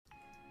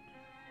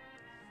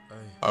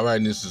All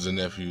right, nieces and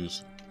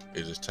nephews,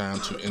 it is time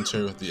to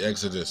enter the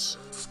Exodus.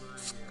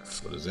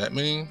 What does that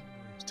mean?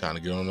 It's time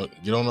to get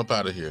on up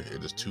out of here.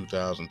 It is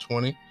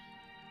 2020,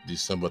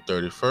 December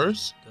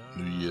 31st,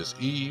 New Year's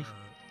Eve,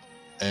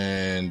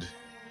 and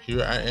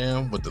here I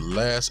am with the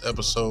last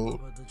episode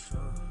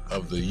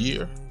of the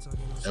year,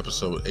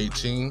 episode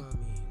 18,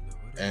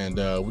 and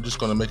we're just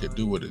going to make it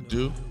do what it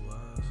do.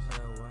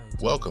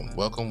 Welcome.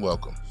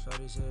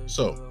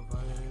 So,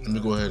 let me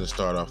go ahead and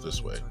start off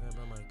this way.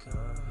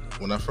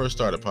 When I first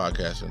started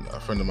podcasting, a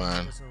friend of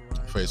mine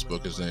on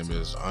Facebook, his name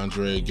is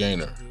Andre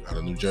Gaynor out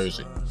of New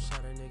Jersey.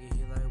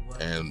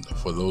 And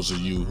for those of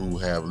you who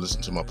have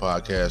listened to my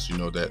podcast, you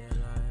know that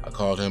I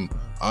called him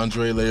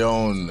Andre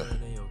Leon.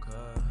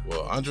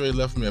 Well, Andre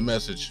left me a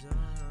message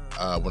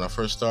when I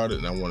first started,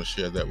 and I want to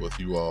share that with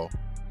you all.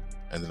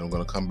 And then I'm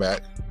going to come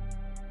back,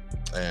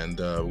 and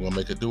we're going to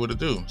make it do what it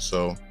do.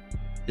 So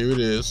here it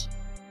is,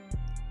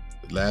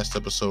 the last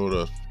episode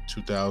of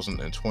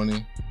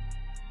 2020.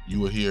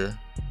 You are here.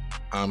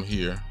 I'm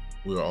here,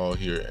 we're all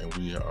here, and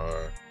we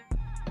are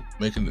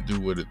making it do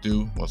what it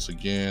do once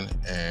again.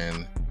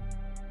 And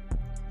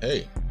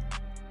hey,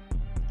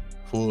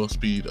 full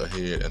speed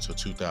ahead until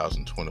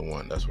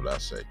 2021. That's what I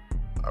say.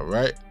 All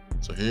right,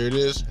 so here it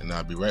is, and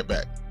I'll be right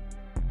back.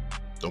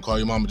 Don't call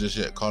your mama just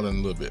yet. Call in a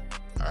little bit.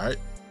 All right,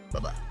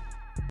 bye-bye.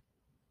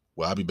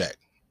 Well, I'll be back.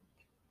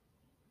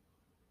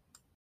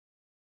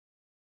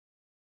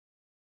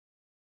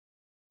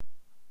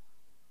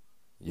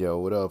 Yo,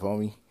 what up,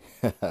 homie?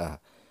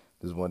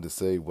 Just wanted to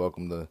say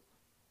welcome to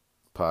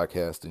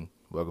podcasting.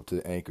 Welcome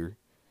to Anchor.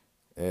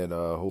 And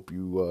hope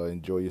you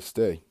enjoy your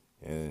stay.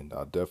 And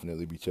I'll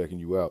definitely be checking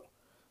you out.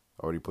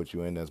 I already put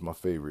you in as my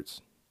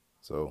favorites.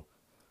 So,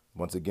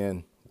 once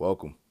again,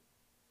 welcome.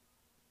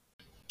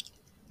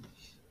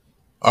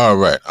 All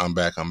right, I'm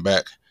back.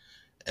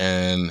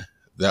 And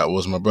that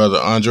was my brother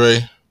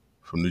Andre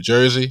from New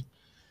Jersey.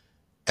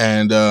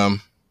 And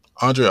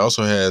Andre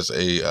also has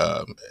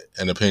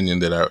an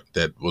opinion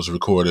that was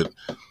recorded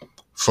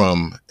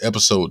from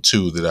episode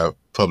 2 that I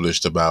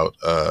published about.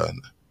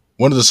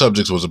 One of the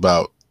subjects was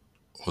about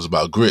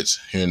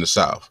grits here in the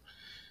South,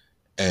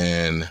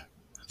 and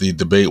the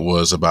debate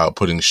was about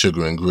putting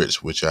sugar in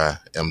grits, which I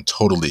am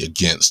totally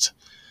against.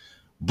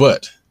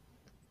 But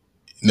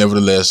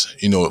nevertheless,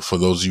 you know, for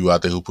those of you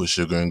out there who put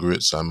sugar in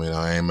grits, I mean,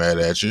 I ain't mad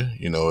at you.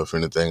 You know, if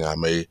anything, I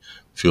may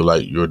feel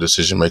like your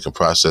decision-making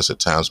process at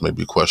times may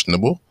be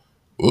questionable.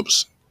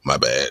 Oops, my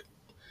bad.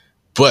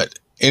 But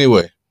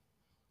anyway,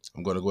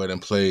 I'm going to go ahead and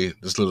play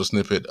this little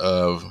snippet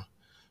of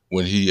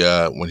when he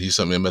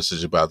sent me a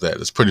message about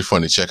that. It's pretty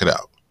funny. Check it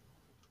out.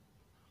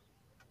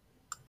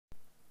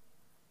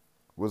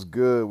 What's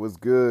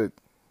good?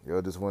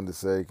 Yo, just wanted to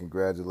say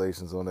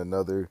congratulations on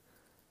another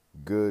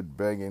good,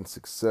 banging,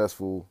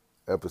 successful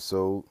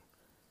episode.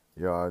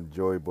 Yo, I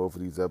enjoyed both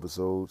of these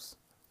episodes.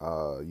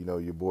 You know,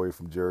 your boy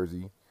from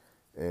Jersey,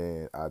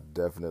 and I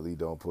definitely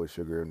don't put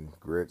sugar in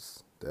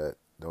grits. That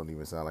don't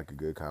even sound like a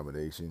good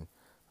combination.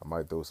 I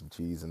might throw some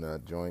cheese in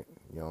that joint,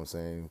 you know what I'm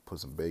saying? Put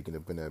some bacon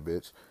up in that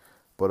bitch.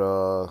 But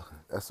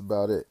that's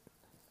about it.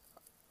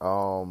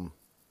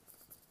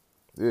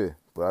 Yeah,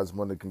 but I just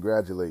wanted to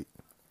congratulate.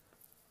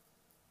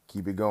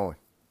 Keep it going.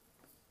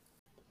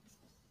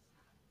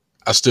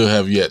 I still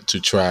have yet to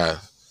try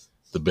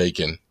the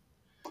bacon.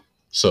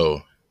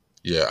 So,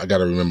 yeah, I got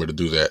to remember to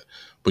do that.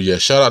 But yeah,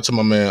 shout out to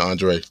my man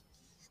Andre.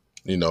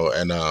 You know,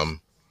 and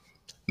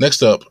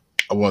next up,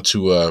 I want to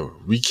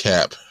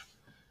recap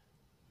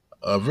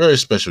a very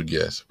special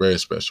guest, very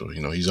special.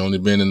 You know, he's only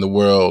been in the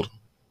world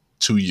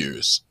 2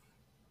 years.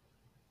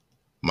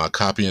 My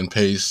copy and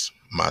paste,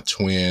 my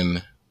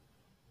twin,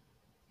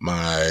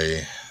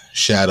 my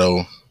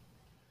shadow.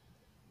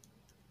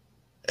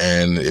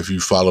 And if you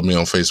follow me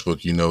on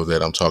Facebook, you know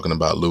that I'm talking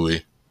about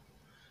Louis,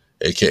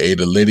 aka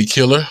the Lady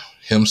Killer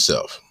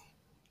himself.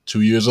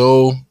 2 years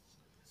old,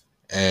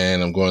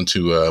 and I'm going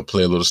to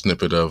play a little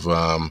snippet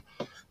of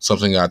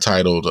something I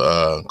titled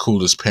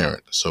Coolest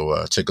Parent.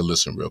 So take a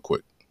listen real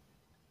quick.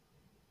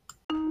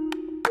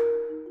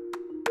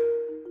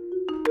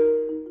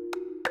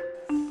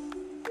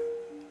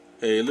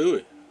 Hey,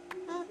 Louis.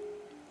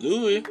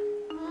 Louis,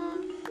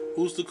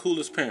 who's the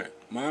coolest parent,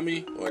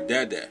 mommy or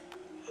dada?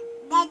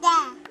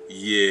 Dada.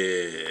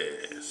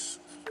 Yes.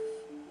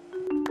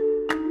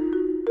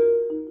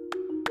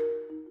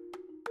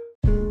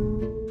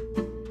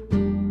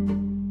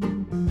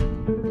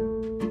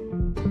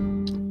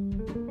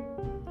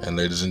 And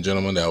ladies and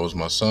gentlemen, that was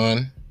my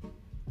son,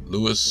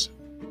 Louis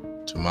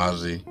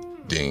Tomazi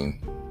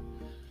Dean.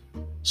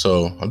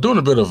 So I'm doing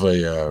a bit of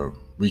a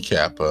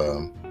recap,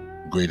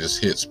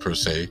 greatest hits per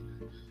se,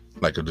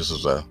 like if this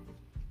was a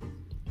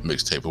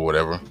mixtape or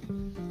whatever,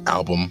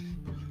 album.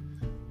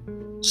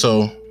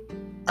 So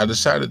I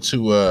decided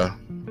to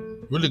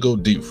really go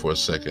deep for a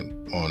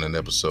second on an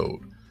episode.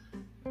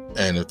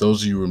 And if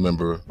those of you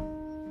remember,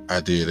 I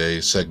did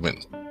a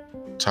segment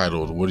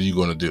titled, What Are You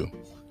Gonna Do?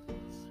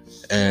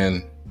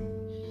 And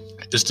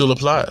it still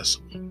applies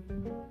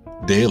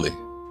daily.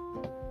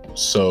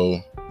 So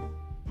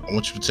I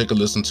want you to take a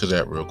listen to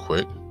that real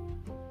quick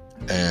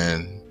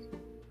and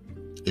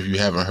If you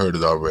haven't heard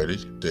it already,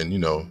 then,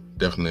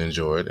 definitely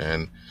enjoy it.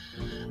 And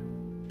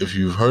if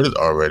you've heard it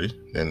already,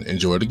 then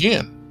enjoy it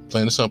again.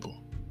 Plain and simple.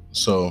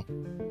 So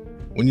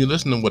when you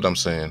listen to what I'm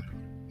saying,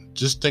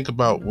 just think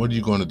about what are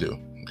you going to do,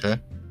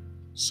 okay?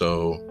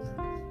 So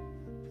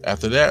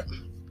after that,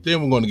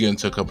 then we're going to get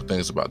into a couple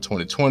things about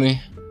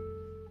 2020.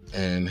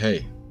 And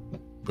hey,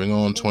 bring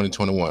on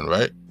 2021,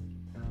 right?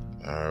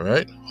 All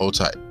right, hold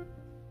tight.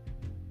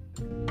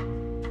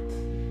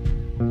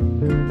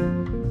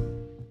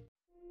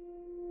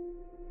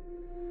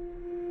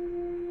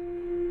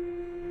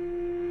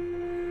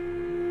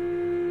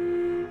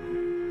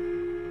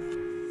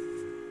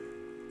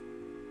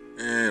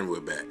 And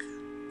we're back.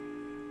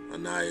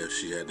 Anaya,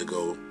 she had to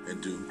go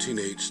and do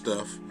teenage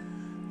stuff.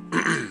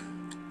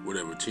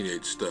 Whatever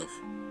teenage stuff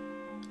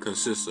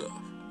consists of.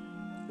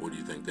 What do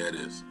you think that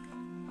is?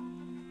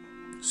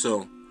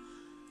 So,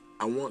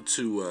 I want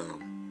to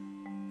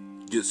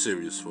get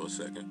serious for a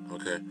second,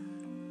 okay?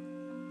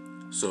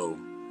 So,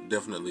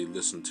 definitely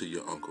listen to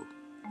your uncle,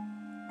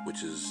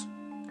 which is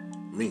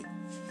me.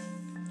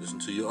 Listen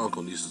to your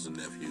uncle, nieces, and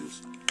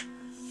nephews.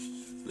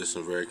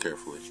 Listen very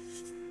carefully.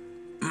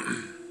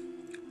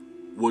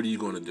 What are you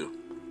going to do?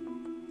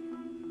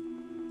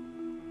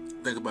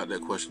 Think about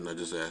that question I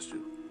just asked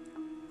you.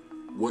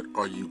 What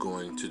are you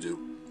going to do?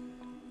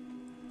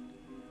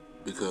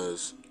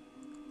 Because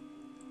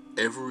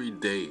every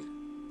day,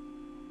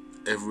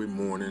 every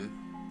morning,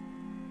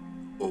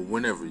 or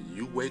whenever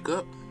you wake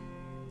up,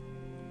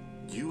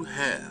 you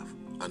have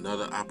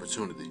another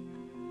opportunity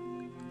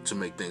to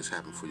make things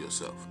happen for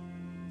yourself.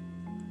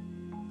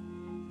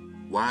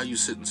 Why are you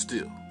sitting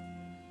still?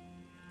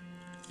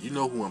 You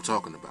know who I'm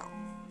talking about.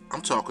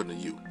 I'm talking to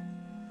you.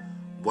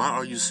 Why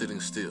are you sitting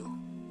still?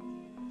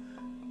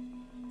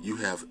 You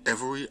have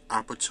every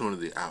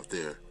opportunity out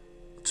there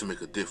to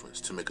make a difference,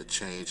 to make a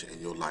change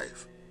in your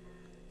life.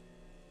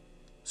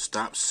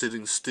 Stop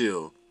sitting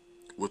still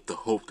with the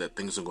hope that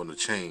things are going to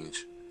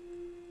change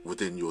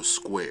within your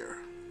square,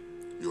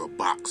 your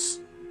box.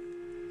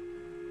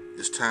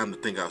 It's time to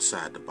think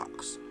outside the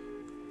box.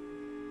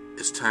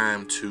 It's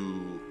time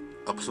to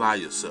apply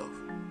yourself,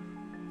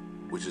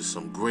 which is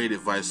some great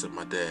advice that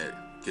my dad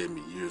gave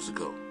me years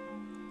ago.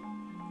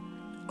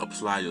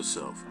 Apply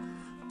yourself.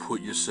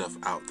 Put yourself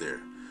out there.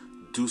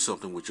 Do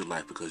something with your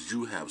life because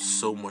you have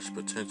so much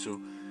potential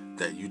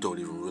that you don't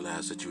even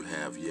realize that you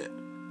have yet.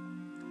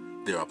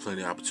 There are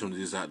plenty of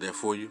opportunities out there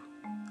for you.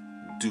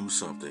 Do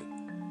something.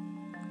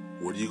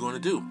 What are you going to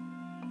do?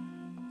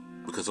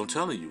 Because I'm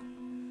telling you,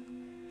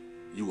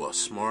 you are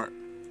smart.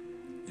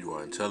 You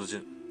are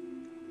intelligent.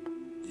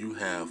 You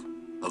have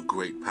a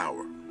great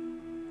power.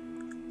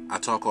 I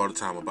talk all the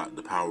time about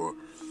the power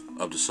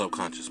of the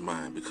subconscious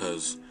mind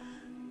because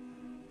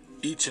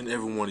each and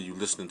every one of you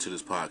listening to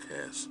this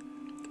podcast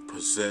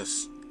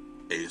possess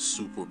a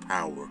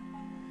superpower.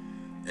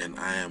 And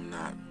I am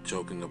not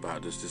joking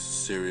about this. This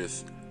is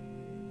serious.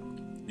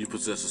 You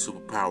possess a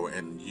superpower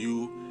and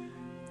you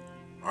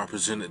are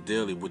presented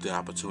daily with the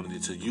opportunity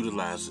to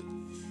utilize it.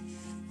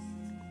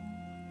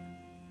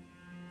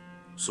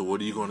 So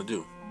what are you going to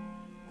do?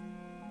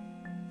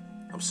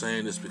 I'm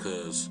saying this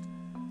because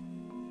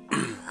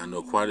I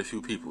know quite a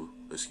few people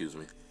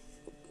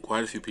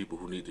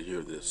who need to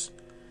hear this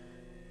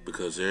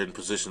because they're in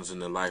positions in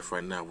their life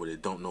right now where they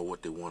don't know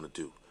what they want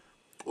to do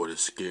or they're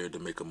scared to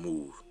make a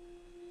move.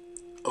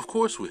 Of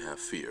course we have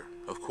fear.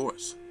 Of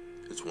course.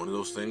 It's one of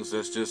those things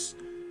that's just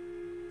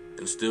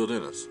instilled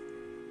in us.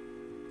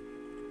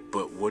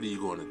 But what are you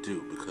going to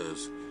do?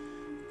 Because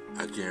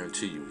I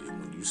guarantee you,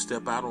 when you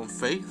step out on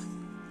faith,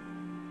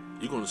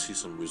 you're going to see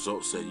some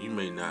results that you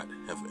may not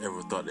have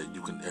ever thought that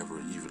you can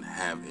ever even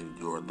have in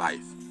your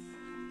life.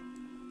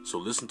 So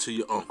listen to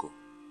your uncle.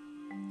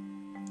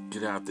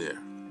 Get out there.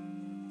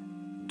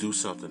 Do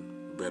something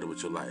better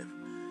with your life.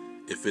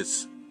 If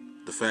it's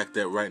the fact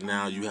that right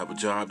now you have a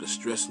job that's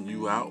stressing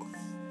you out,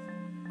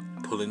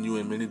 pulling you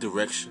in many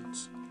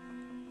directions,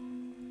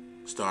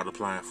 start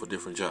applying for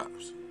different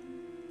jobs.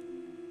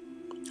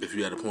 If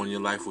you're at a point in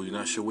your life where you're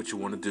not sure what you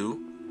want to do,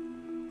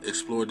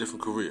 explore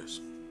different careers.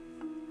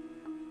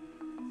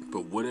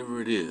 But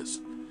whatever it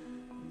is,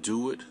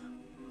 do it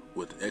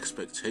with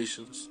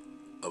expectations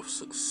of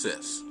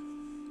success.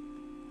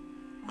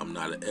 I'm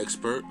not an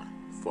expert,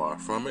 far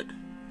from it.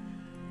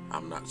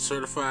 I'm not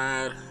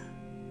certified.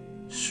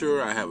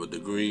 Sure, I have a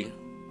degree.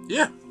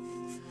 Yeah.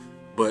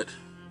 But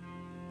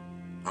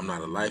I'm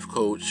not a life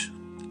coach.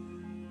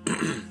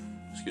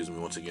 Excuse me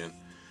once again.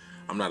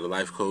 I'm not a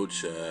life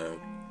coach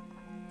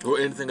or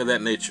anything of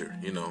that nature,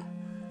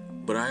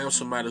 But I am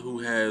somebody who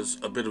has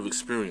a bit of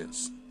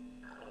experience.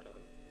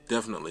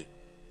 Definitely.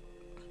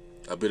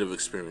 A bit of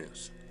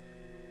experience.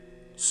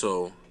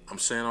 So, I'm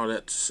saying all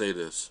that to say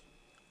this.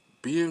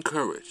 Be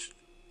encouraged.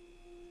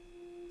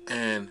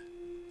 And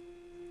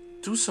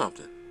do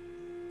something.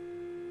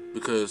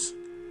 Because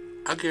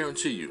I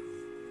guarantee you,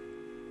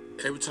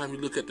 every time you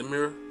look at the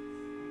mirror,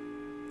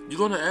 you're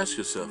going to ask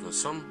yourself in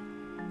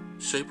some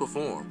shape or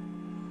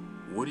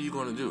form, what are you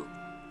going to do?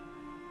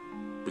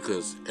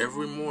 Because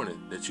every morning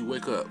that you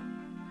wake up,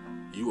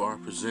 you are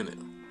presented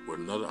with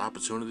another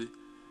opportunity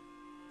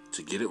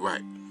to get it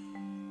right,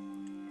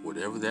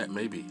 whatever that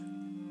may be.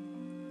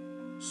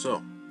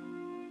 So,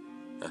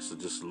 that's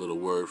just a little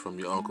word from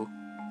your uncle.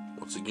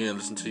 Once again,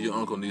 listen to your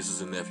uncle,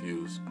 nieces, and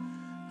nephews.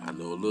 I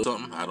know a little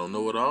something. I don't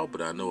know it all,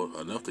 but I know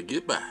enough to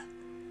get by,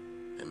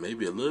 and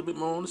maybe a little bit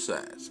more on the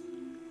sides.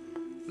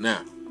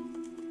 Now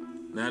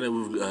that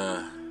we've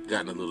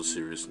gotten a little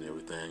serious and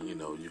everything,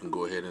 you can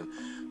go ahead and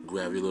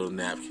grab your little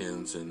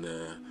napkins and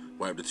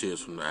wipe the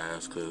tears from the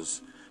eyes,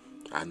 because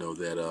I know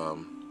that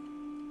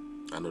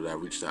I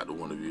reached out to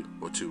one of you,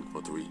 or two,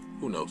 or three,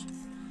 who knows.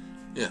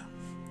 Yeah,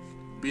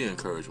 be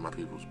encouraged, my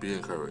peoples, be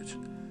encouraged.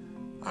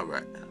 All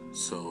right,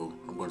 so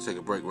I'm going to take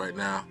a break right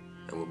now,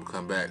 and when we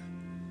come back,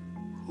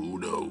 who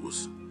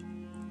knows?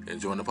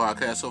 Enjoying the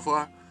podcast so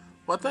far?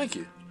 Well, thank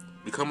you.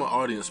 Become an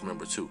audience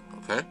member too,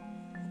 okay?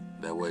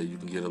 That way you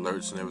can get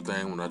alerts and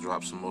everything when I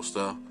drop some more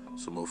stuff,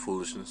 some more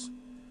foolishness.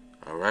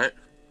 All right?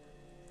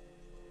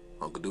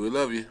 Uncle Dewey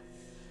love you.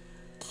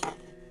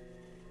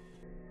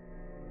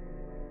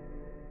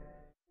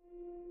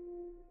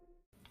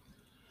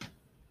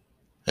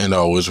 And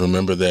always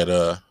remember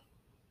that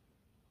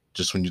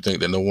just when you think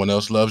that no one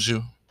else loves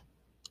you,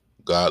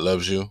 God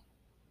loves you,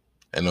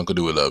 and Uncle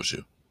Dewey loves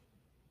you.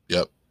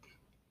 Yep.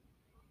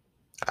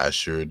 I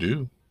sure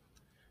do.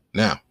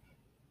 Now,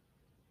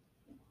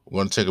 we're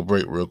going to take a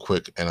break real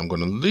quick, and I'm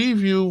going to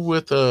leave you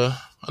with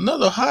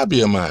another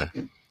hobby of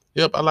mine.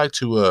 Yep, I like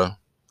to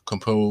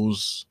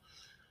compose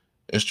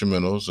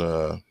instrumentals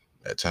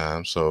at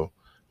times. So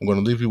I'm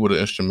going to leave you with an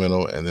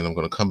instrumental, and then I'm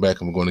going to come back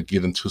and we're going to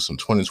get into some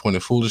 2020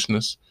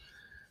 foolishness.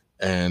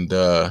 And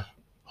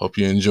hope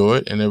you enjoy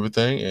it and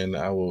everything. And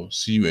I will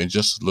see you in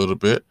just a little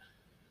bit.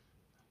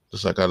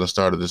 Just like I done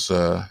started this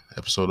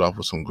episode off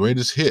with some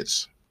greatest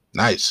hits.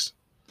 Nice.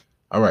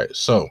 All right,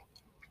 so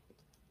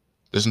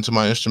listen to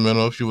my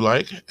instrumental if you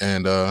like,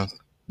 and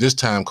this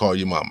time call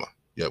your mama.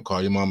 Yep,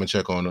 call your mama,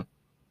 check on her,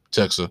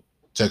 text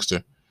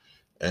her,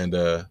 and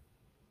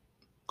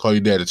call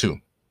your daddy too,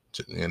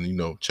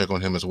 and check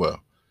on him as well.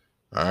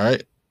 All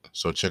right,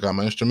 so check out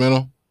my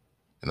instrumental,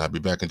 and I'll be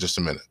back in just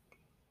a minute.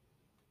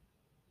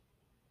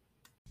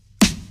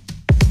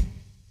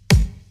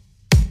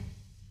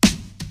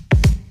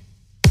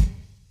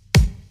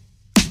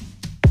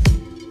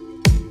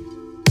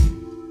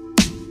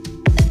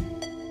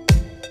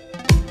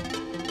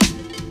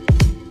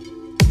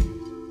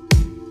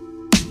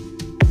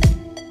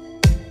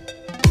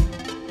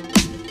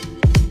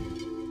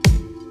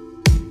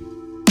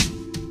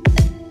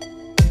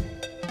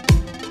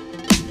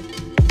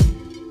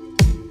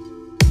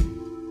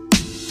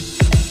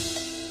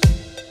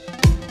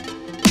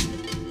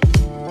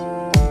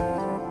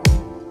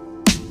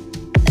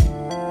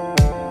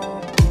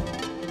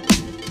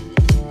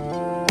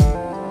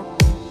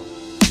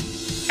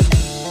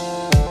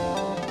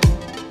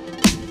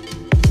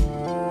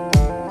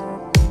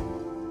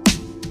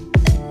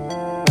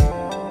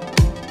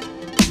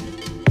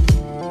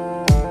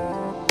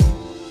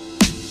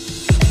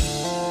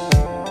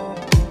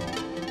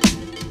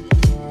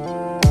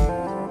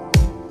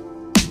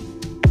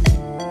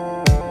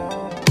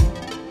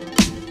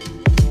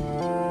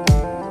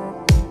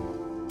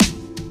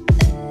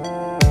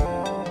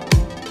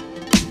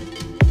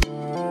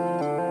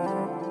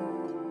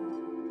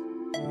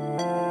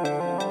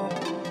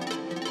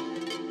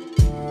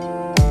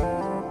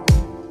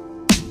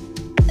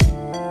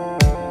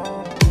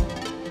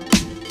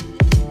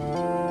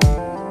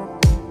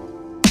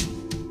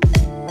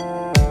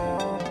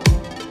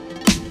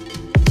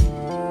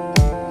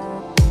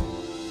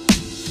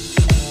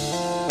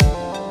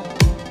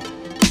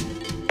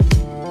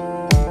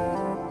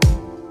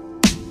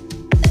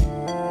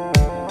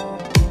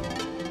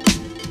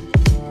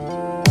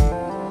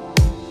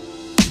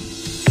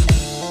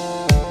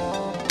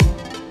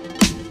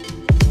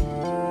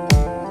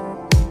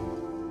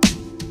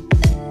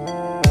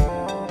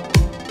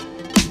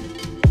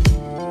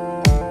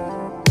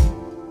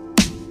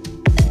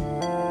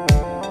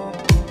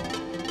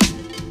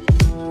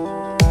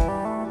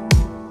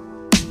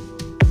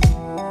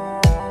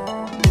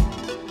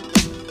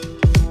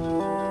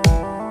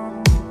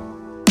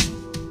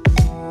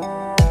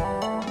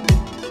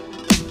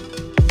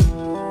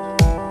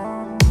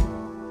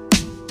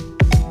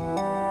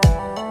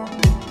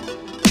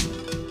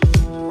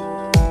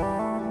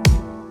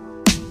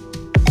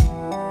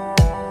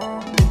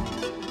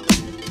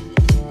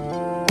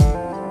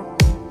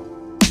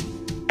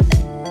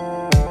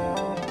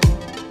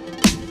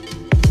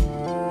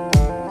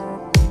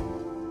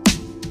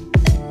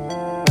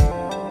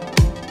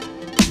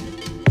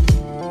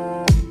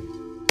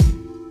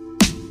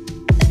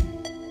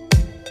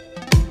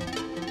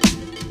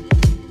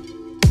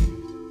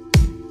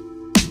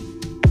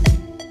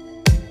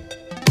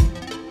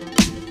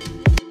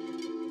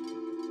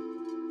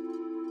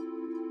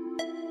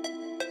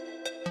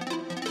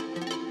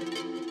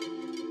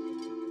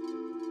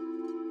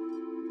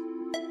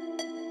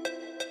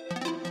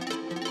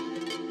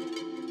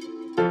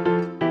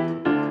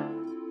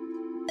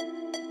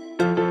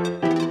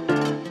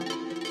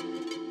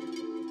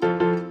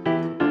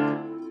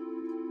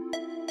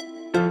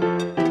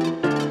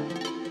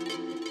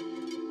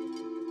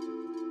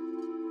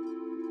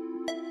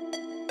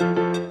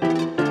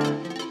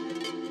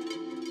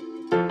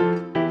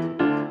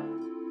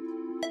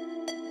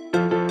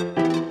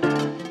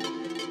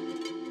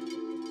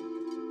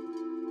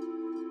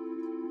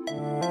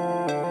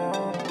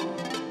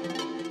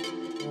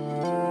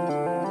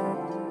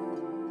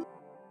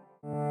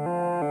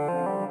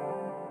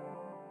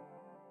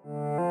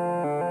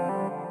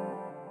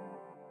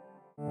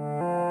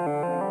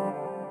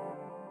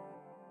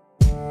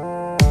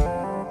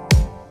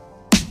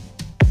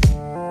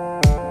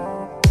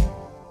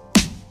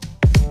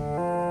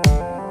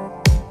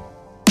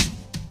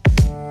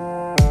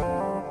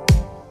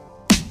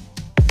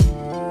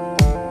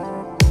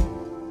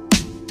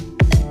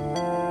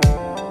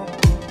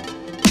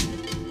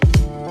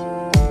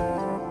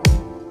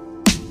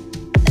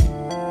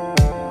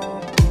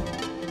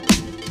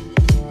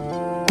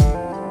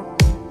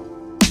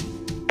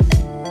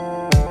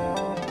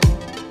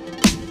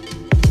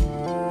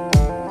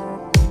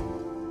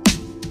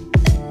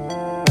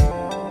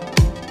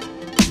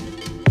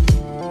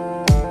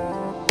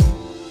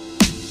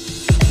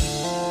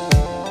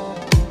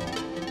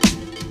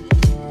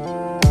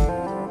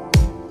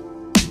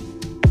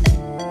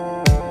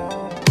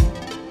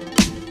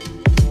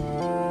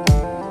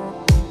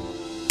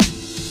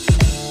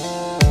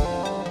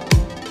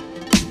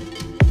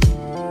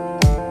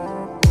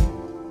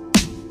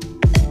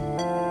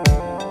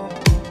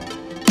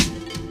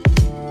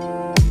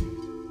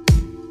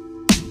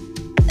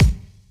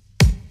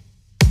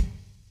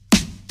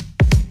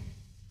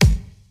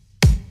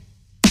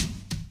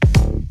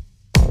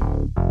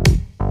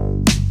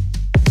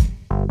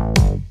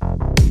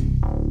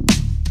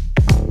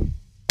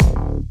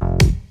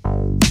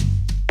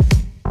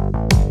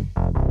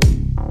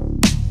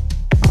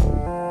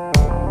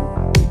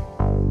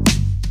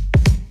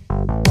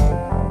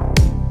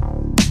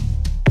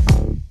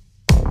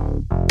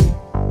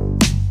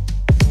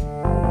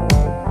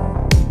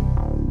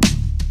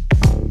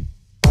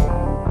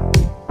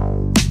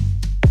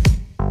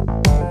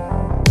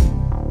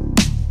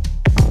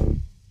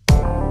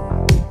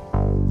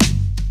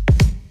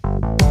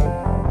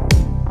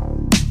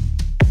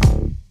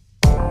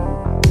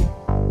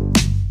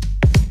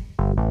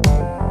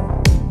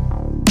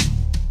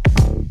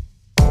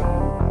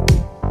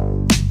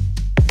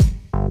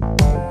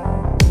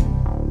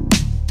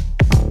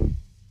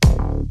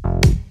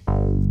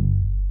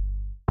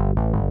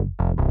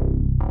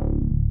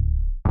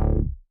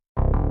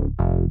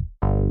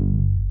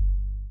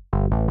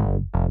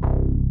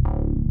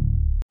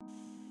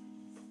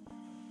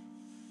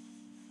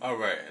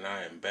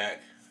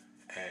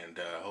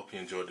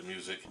 enjoyed the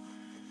music.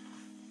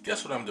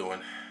 Guess what I'm doing?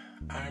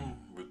 I'm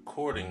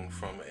recording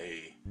from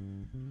a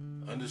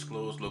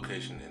undisclosed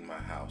location in my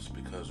house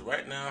because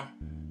right now,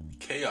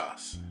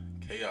 chaos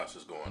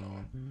is going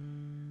on.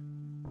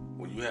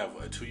 When you have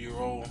a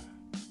 2-year-old,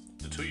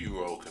 the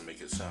 2-year-old can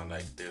make it sound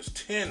like there's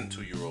 10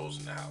 2-year-olds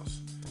in the house.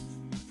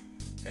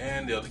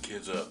 And the other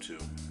kids are up too,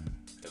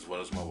 as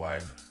well as my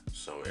wife.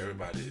 So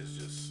everybody is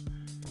just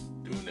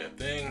doing their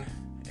thing,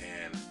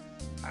 and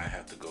I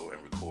have to go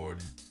and record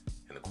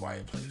in a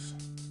quiet place.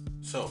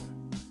 So,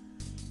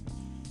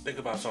 think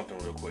about something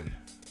real quick.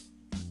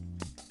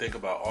 Think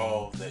about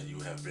all that you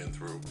have been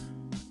through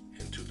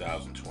in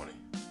 2020.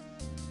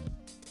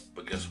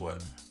 But guess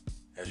what?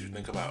 As you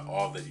think about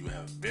all that you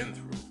have been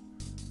through,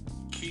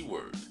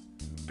 keyword,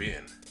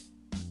 been,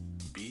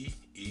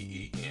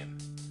 B-E-E-N.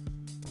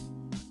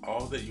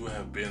 All that you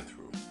have been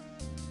through,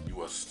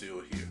 you are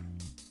still here.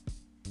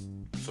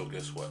 So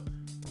guess what?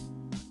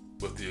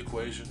 With the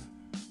equation,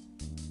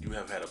 you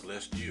have had a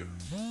blessed year.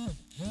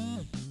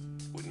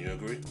 Wouldn't you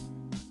agree?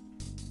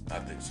 I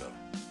think so.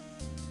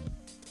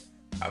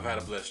 I've had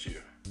a blessed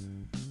year.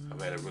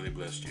 I've had a really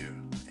blessed year.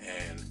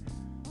 And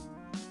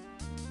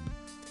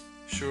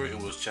sure, it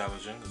was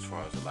challenging as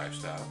far as the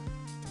lifestyle.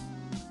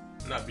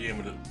 Not being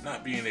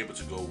able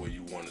to go where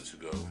you wanted to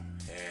go.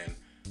 And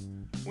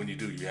when you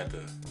do, you have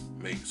to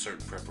make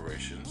certain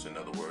preparations. In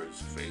other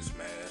words, face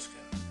mask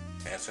and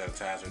hand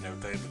sanitizer and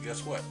everything. But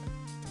guess what?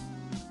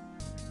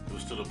 It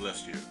was still a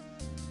blessed year.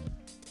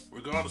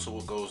 Regardless of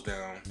what goes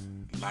down,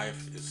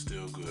 life is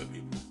still good,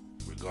 people.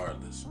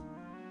 Regardless.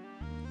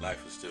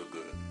 Life is still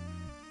good.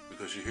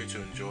 Because you're here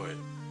to enjoy it.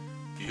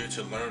 You're here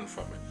to learn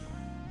from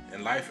it.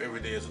 And life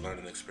every day is a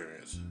learning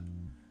experience.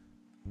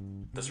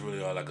 That's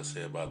really all I can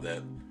say about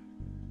that.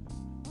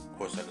 Of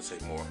course, I can say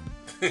more.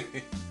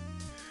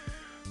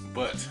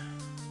 But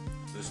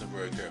listen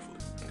very carefully,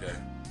 okay?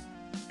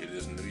 It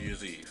is New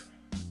Year's Eve.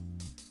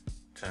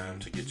 Time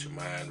to get your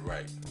mind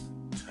right.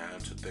 Time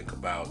to think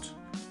about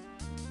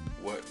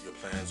what your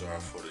plans are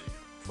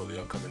for the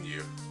upcoming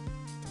year.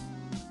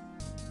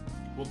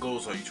 What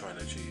goals are you trying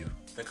to achieve?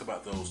 Think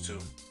about those too.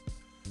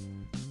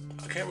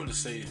 I can't really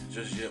say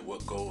just yet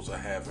what goals I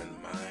have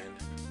in mind,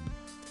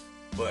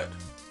 but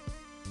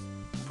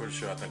I'm pretty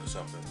sure I'll think of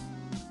something.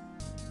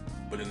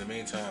 But in the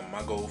meantime,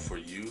 my goal for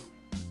you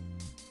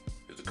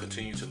is to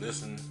continue to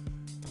listen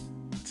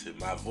to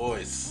my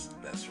voice.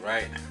 That's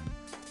right.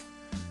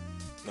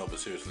 No, but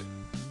seriously,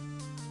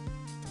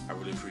 I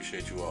really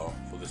appreciate you all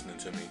for listening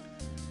to me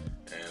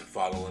and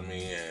following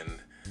me, and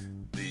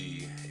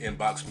the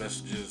inbox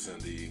messages and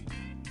the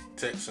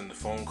texts and the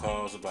phone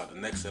calls about the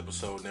next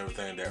episode and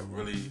everything. That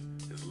really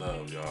is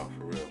love, y'all,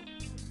 for real.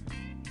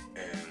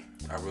 And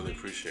I really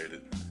appreciate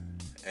it.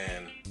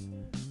 And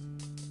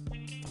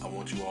I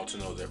want you all to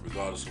know that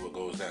regardless of what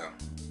goes down,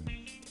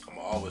 I'm going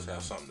to always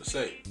have something to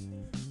say,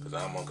 because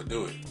I'm Uncle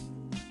Dewey.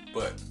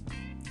 But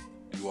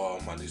you all,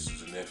 my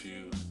nieces and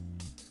nephews,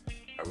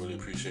 I really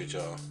appreciate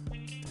y'all.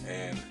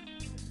 And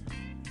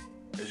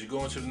as you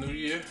go into the new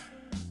year,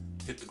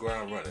 hit the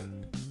ground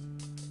running.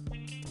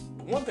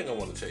 But one thing I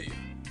want to tell you,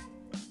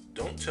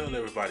 don't tell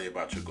everybody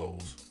about your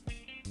goals.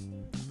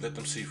 Let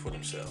them see for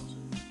themselves.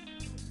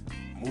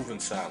 Move in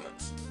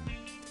silence.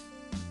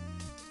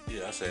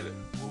 Yeah, I said it.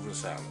 Move in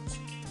silence.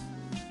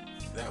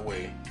 That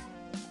way,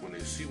 when they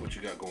see what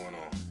you got going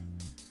on,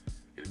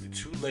 it'll be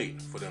too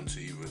late for them to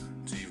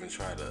even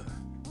try to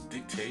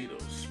dictate or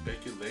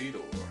speculate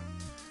or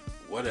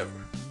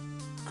whatever.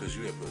 Because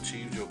you have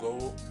achieved your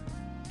goal.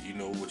 You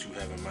know what you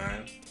have in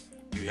mind.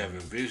 You have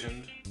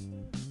envisioned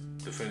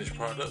the finished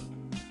product,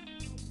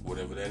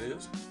 whatever that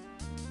is.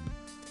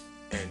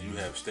 And you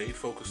have stayed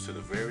focused to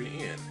the very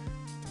end.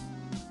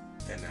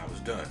 And now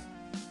it's done.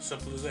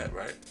 Simple as that,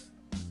 right?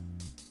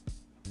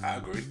 I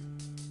agree.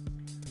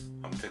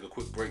 I'm going to take a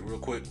quick break real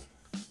quick.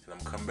 And I'm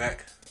going to come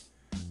back.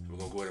 We're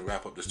going to go ahead and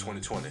wrap up this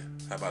 2020.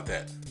 How about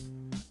that?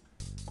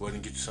 Go ahead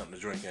and get you something to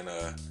drink and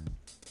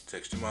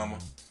text your mama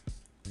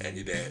and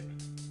your dad.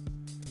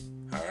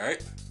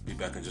 Alright? Be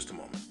back in just a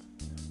moment.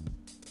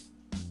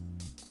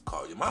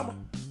 Call your mama.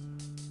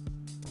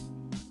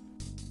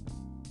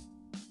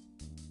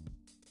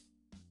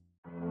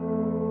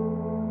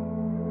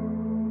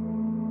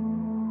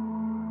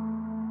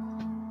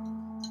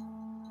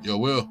 Yo,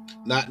 Will.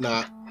 Knock,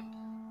 knock.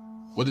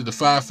 What did the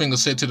 5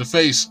 fingers say to the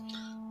face?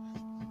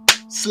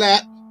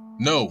 Slap.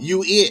 No.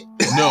 You it.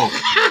 No.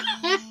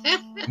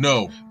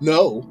 No.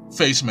 No.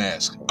 Face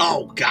mask.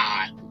 Oh,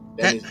 God.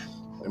 That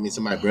means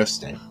somebody breath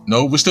stank.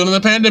 No, we're still in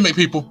the pandemic,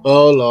 people.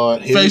 Oh,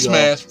 Lord. Here Face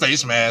mask.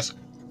 Face mask.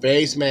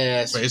 Face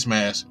mask. Face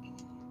mask.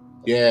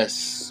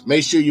 Yes.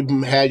 Make sure you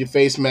have your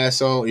face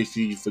mask on. If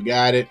you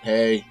forgot it,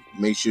 hey,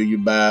 make sure you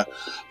buy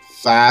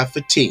 5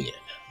 for $10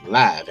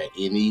 live at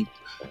any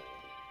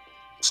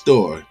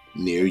store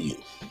near you.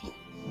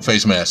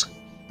 Face mask.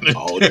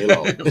 All day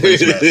long.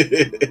 Face mask.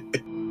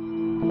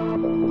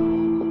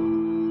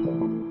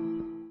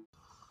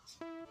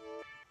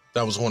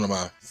 That was one of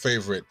my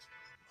favorite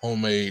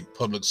homemade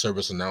public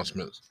service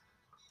announcement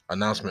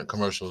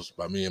commercials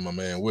by me and my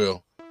man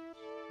Will.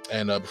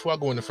 And before I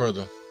go any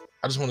further,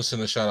 I just want to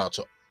send a shout out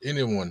to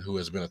anyone who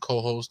has been a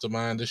co-host of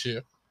mine this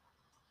year,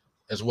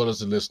 as well as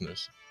the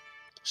listeners.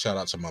 Shout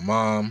out to my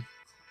mom,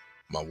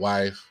 my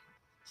wife,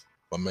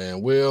 my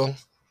man Will,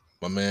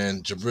 my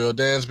man Jabril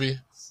Dansby,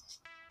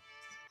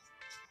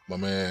 my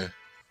man.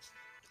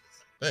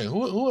 Dang,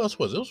 who else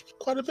was it? It was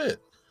quite a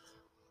bit.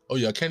 Oh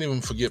yeah, I can't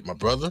even forget my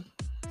brother.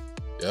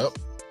 Yep,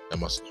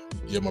 and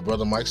my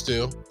brother Mike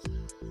Steele,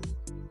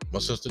 my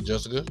sister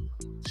Jessica,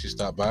 she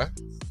stopped by.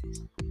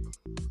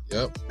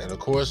 Yep, and of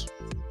course,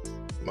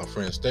 my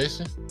friend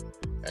Stacy,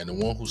 and the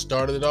one who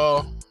started it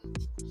all,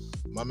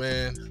 my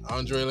man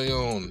Andre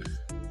Leon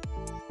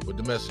with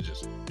the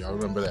messages. Y'all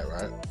remember that,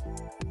 right?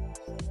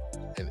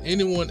 And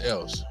anyone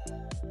else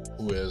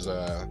who has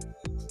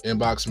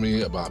inboxed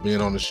me about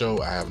being on the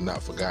show, I have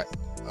not forgot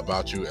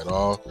about you at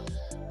all.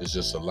 It's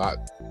just a lot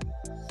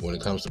when it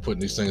comes to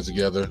putting these things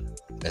together.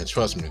 And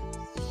trust me,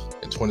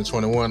 in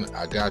 2021,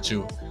 I got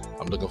you.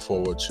 I'm looking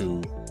forward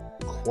to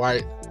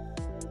quite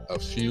a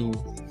few,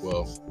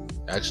 well,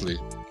 actually,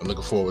 I'm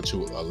looking forward to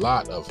a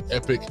lot of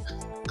epic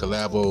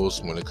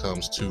collabos when it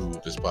comes to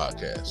this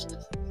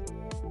podcast.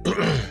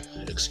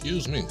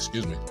 Excuse me.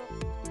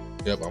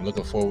 Yep, I'm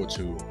looking forward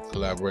to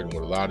collaborating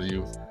with a lot of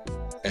you.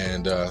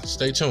 And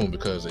stay tuned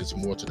because it's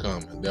more to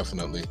come,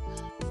 definitely.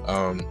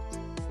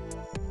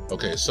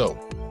 Okay, so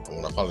I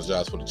want to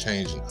apologize for the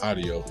change in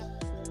audio.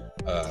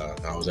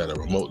 I was at a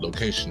remote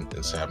location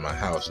inside my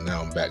house.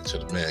 Now I'm back to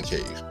the man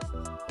cave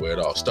where it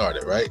all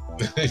started, right?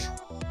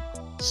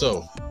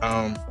 So,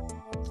 I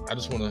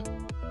just want to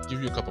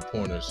give you a couple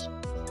pointers,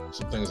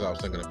 some things I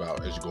was thinking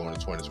about as you go into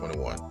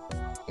 2021.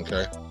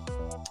 Okay,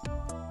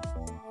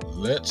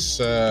 let's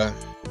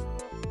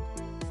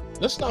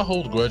not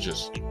hold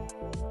grudges.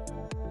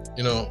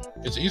 You know,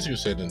 it's easier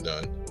said than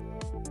done.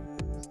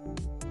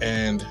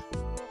 And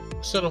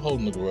instead of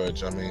holding a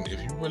grudge, I mean,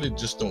 if you really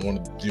just don't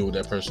want to deal with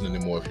that person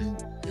anymore, if you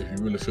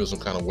really feel some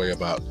kind of way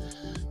about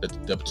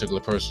that particular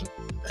person,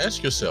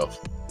 ask yourself,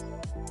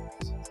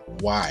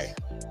 why?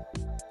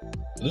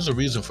 There's a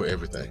reason for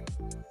everything.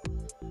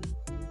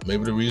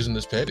 Maybe the reason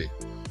is petty.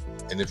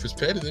 And if it's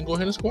petty, then go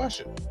ahead and squash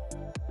it.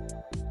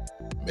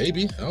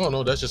 Maybe. I don't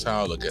know. That's just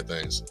how I look at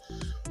things.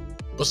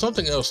 But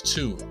something else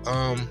too.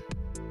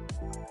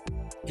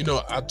 You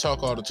know, I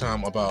talk all the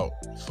time about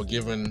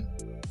forgiving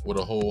with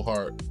a whole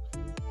heart.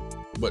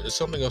 But it's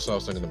something else I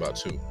was thinking about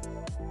too.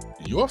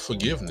 Your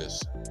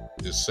forgiveness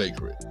is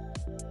sacred.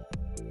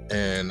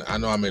 And I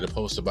know I made a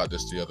post about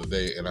this the other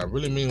day, and I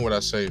really mean what I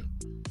say.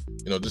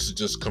 You know, this is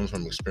just coming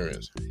from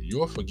experience.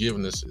 Your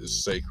forgiveness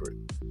is sacred.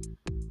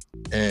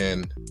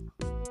 And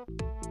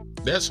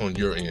that's on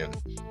your end,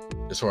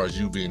 as far as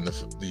you being the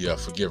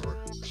forgiver.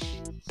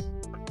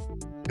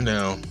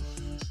 Now,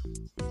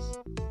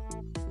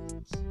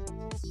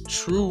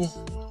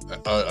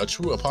 a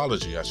true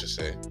apology, I should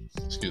say.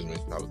 Excuse me,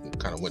 I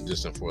kind of went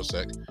distant for a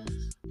sec.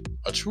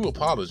 A true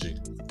apology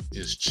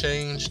is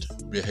changed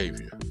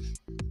behavior.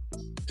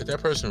 If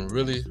that person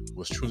really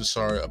was truly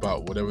sorry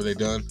about whatever they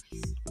done,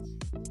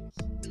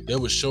 they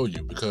would show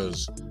you,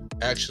 because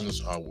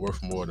actions are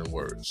worth more than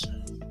words.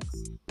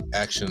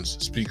 Actions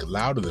speak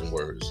louder than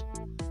words.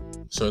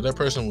 So if that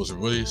person was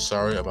really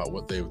sorry about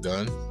what they've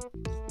done,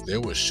 they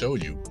would show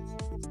you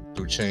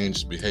through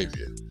changed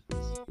behavior.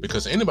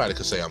 Because anybody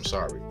could say, I'm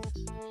sorry.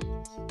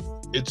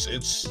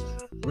 It's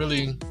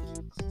really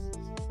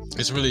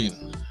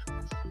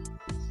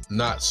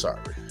not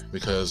sorry.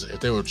 Because if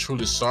they were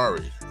truly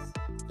sorry,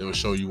 they would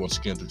show you once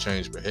again through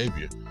changed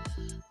behavior.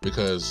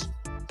 Because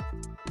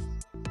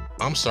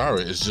I'm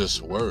sorry is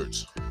just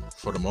words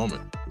for the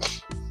moment.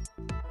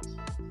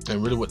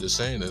 And really what they're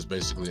saying is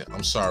basically,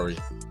 I'm sorry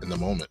in the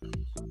moment.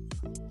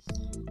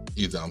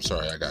 Either I'm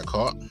sorry I got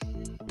caught,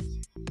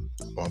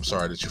 or I'm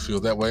sorry that you feel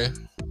that way,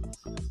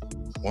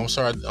 or I'm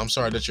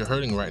sorry that you're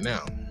hurting right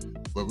now.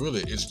 But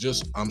really, it's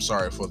just, I'm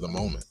sorry for the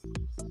moment.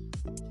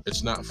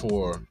 It's not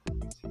for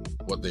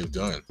what they've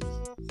done.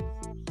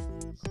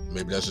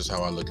 Maybe that's just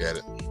how I look at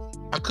it.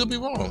 I could be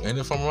wrong. And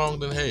if I'm wrong,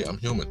 then hey, I'm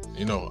human.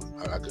 You know,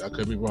 I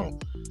could be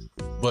wrong.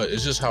 But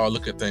it's just how I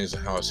look at things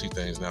and how I see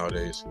things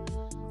nowadays.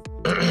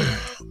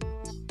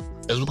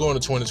 As we go into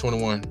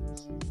 2021,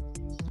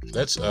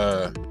 let's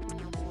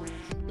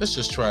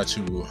just try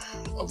to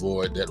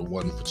avoid that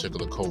one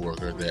particular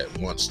coworker that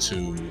wants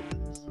to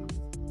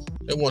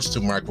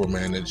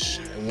micromanage,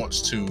 and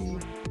wants to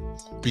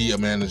be a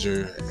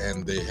manager,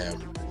 and they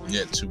have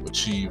yet to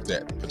achieve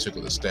that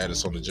particular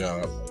status on the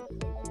job.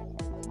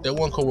 That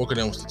one coworker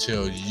that wants to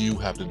tell you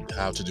how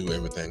to do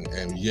everything,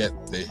 and yet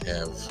they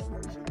have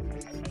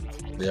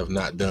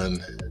not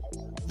done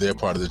their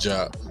part of the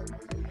job.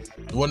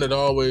 The one that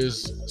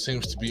always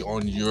seems to be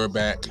on your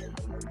back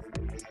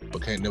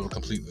but can't never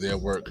complete their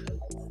work.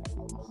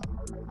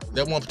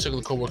 That one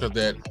particular coworker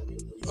that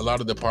a lot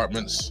of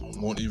departments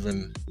won't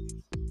even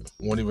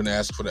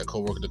ask for that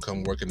coworker to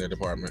come work in their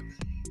department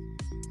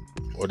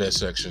or that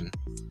section.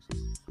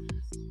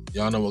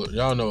 Y'all know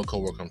what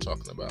coworker I'm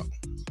talking about.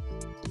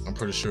 I'm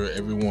pretty sure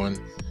everyone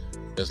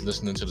that's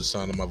listening to the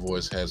sound of my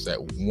voice has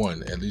that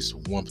one, at least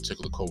one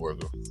particular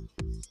coworker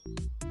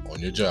on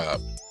your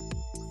job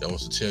that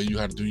wants to tell you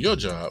how to do your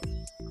job,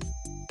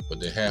 but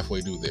they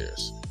halfway do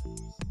theirs.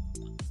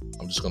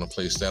 I'm just going to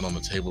place that on the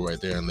table right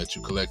there and let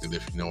you collect it,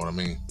 if you know what I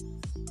mean.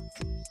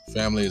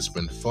 Family, it's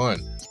been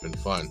fun. It's been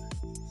fun.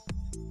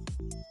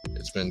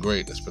 It's been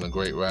great. It's been a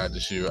great ride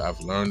this year. I've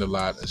learned a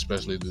lot,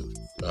 especially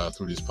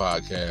through these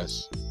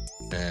podcasts,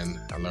 and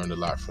I learned a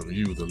lot from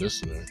you, the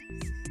listener.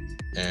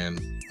 And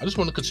I just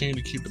want to continue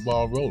to keep the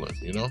ball rolling,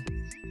 you know?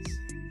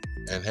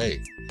 And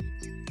hey,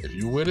 if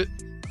you're with it,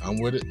 I'm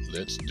with it.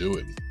 Let's do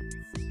it.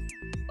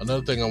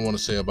 Another thing I want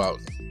to say about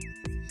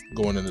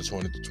going into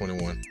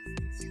 2021,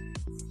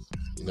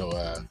 you know,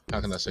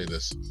 how can I say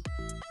this?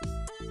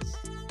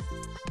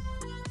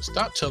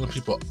 Stop telling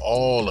people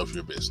all of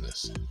your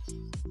business.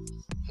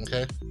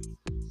 Okay?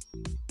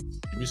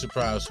 You'd be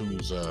surprised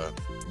who's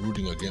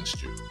rooting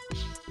against you.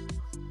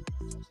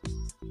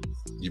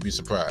 You'd be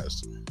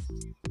surprised.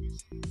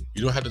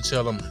 You don't have to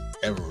tell them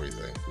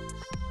everything.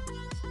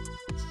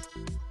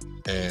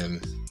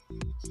 And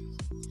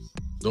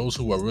those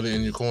who are really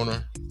in your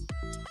corner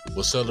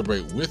will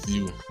celebrate with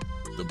you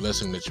the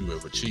blessing that you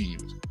have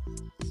achieved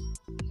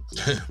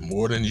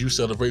more than you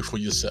celebrate for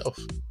yourself.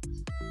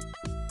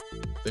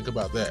 Think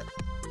about that.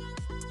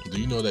 Do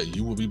you know that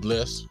you will be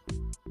blessed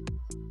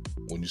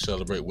when you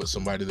celebrate with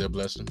somebody their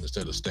blessing,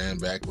 instead of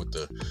stand back with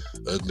the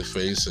ugly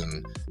face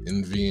and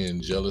envy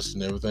and jealous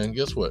and everything?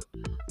 Guess what?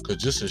 Because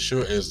just as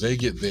sure as they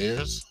get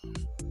theirs,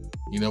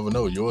 you never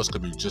know, yours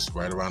could be just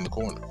right around the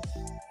corner.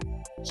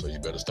 So you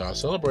better start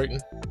celebrating.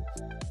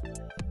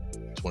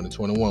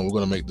 2021, we're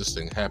going to make this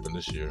thing happen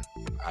this year.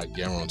 I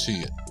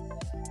guarantee it.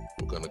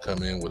 We're going to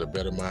come in with a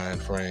better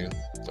mind frame,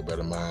 a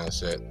better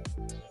mindset.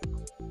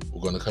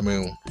 We're going to come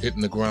in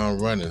hitting the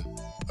ground running,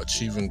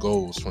 achieving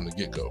goals from the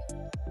get-go.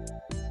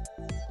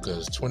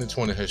 Because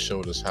 2020 has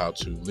showed us how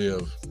to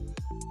live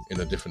in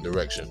a different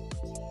direction,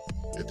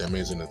 if that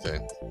means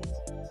anything.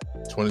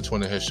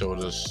 2020 has showed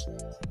us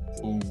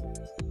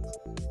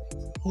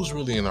who's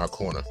really in our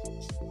corner.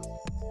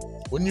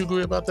 Wouldn't you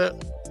agree about that?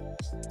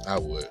 I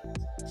would.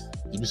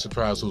 You'd be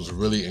surprised who's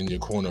really in your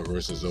corner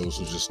versus those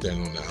who's just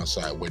standing on the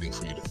outside waiting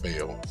for you to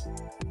fail.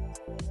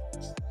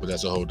 But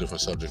that's a whole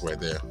different subject right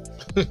there.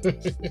 I'm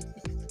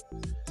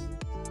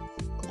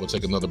going to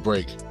take another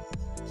break.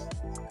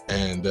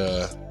 And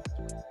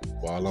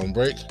while on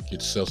break, get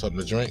yourself something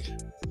to drink.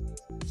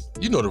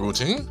 You know the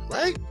routine,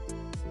 right?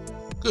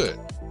 Good.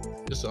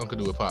 This is the Uncle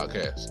Do It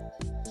podcast.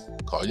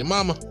 Call your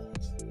mama.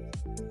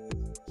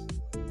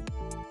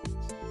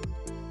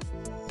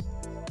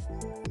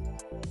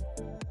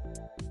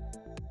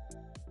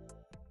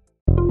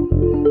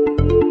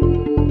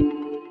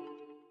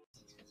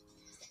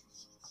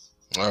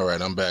 All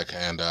right, I'm back,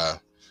 and let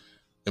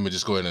me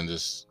just go ahead and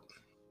just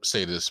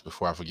say this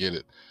before I forget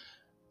it.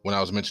 When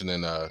I was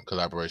mentioning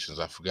collaborations,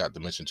 I forgot to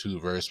mention two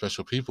very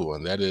special people,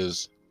 and that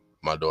is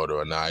my daughter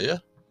Anaya,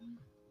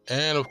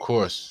 and of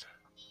course,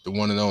 the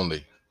one and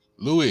only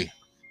Louie.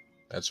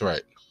 That's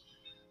right.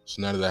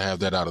 So now that I have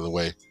that out of the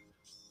way,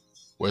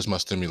 where's my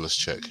stimulus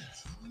check?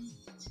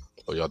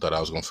 Oh, y'all thought I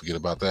was going to forget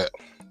about that?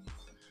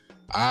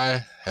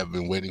 I have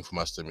been waiting for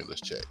my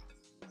stimulus check.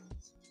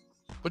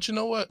 But you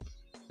know what?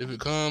 If it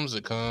comes,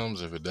 it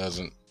comes. If it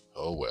doesn't,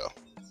 oh well.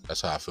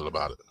 That's how I feel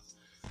about it.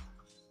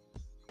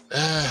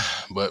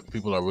 But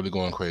people are really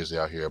going crazy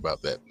out here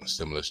about that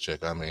stimulus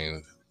check. I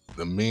mean,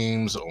 the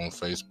memes on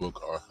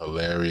Facebook are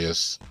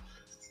hilarious.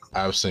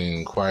 I've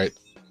seen quite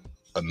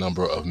a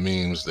number of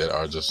memes that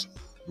are just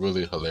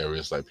really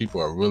hilarious. Like,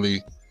 people are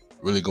really,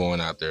 really going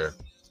out there,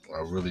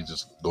 are really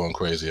just going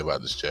crazy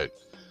about this check.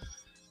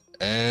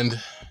 And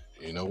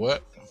you know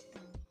what?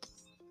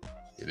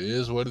 It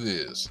is what it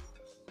is.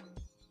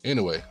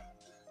 Anyway,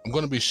 I'm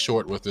going to be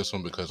short with this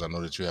one because I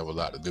know that you have a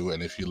lot to do.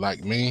 And if you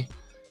like me,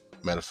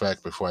 matter of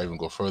fact, before I even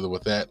go further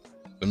with that,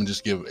 let me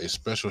just give a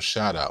special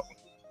shout out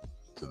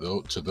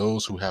to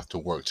those who have to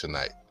work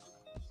tonight.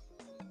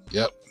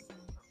 Yep.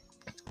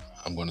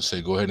 I'm going to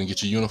say go ahead and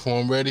get your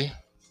uniform ready.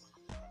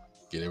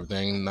 Get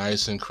everything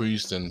nice and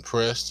creased and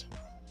pressed.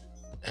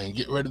 And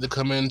get ready to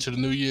come into the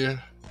new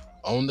year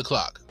on the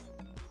clock,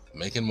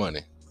 making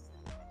money.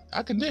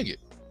 I can dig it.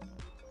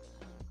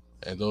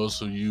 And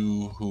those of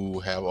you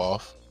who have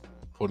off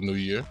for the new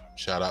year,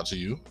 shout out to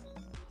you.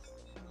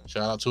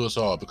 Shout out to us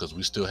all, because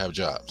we still have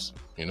jobs,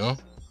 you know?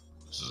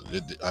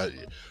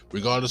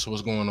 Regardless of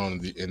what's going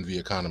on in the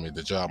economy,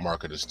 the job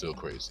market is still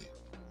crazy.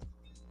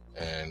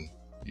 And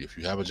if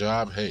you have a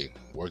job, hey,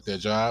 work that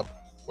job,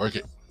 work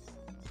it.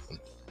 And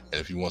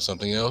if you want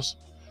something else,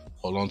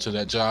 hold on to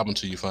that job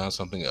until you find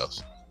something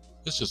else.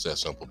 It's just that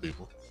simple,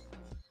 people.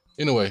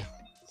 Anyway,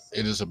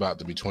 it is about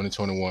to be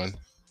 2021.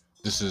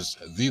 This is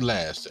the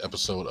last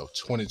episode of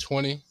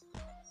 2020.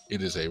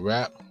 It is a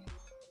wrap.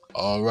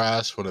 All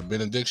rise for the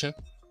benediction.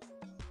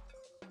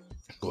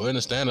 Go ahead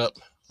and stand up.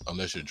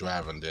 Unless you're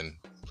driving, then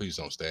please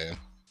don't stand.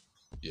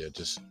 Yeah,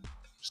 just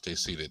stay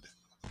seated.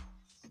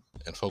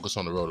 And focus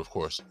on the road, of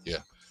course. Yeah.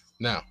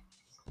 Now,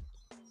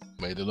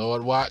 may the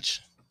Lord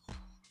watch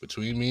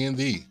between me and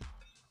thee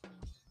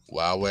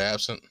while we're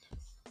absent,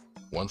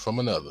 one from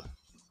another.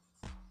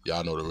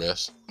 Y'all know the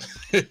rest.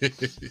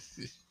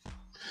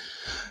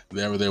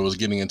 there was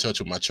getting in touch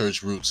with my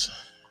church roots.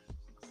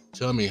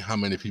 Tell me how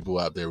many people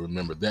out there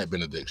remember that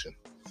benediction.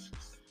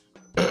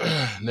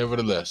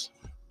 Nevertheless,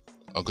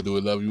 Uncle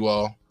Dewey love you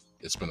all.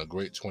 It's been a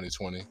great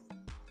 2020.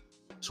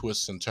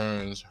 Twists and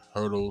turns,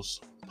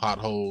 hurdles,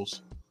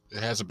 potholes.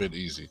 It hasn't been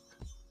easy.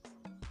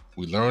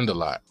 We learned a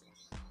lot.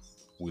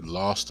 We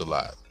lost a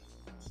lot.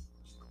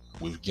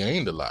 We've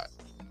gained a lot.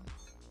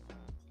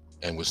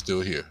 And we're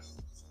still here.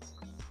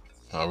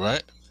 All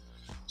right?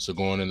 So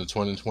going into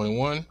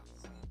 2021,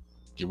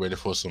 get ready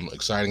for some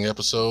exciting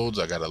episodes.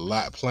 I got a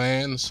lot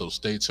planned, so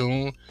stay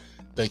tuned.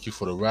 Thank you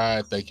for the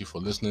ride. Thank you for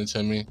listening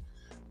to me,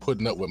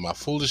 putting up with my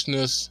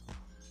foolishness.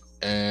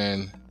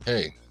 And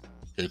hey,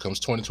 here comes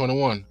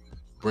 2021.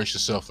 Brace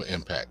yourself for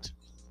impact.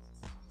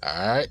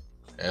 All right?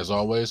 As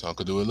always,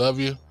 Uncle Dewey love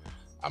you.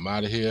 I'm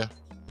out of here.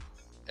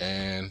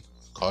 And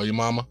call your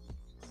mama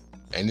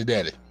and your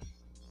daddy.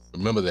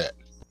 Remember that.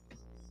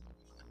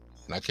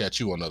 And I'll catch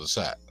you on the other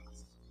side.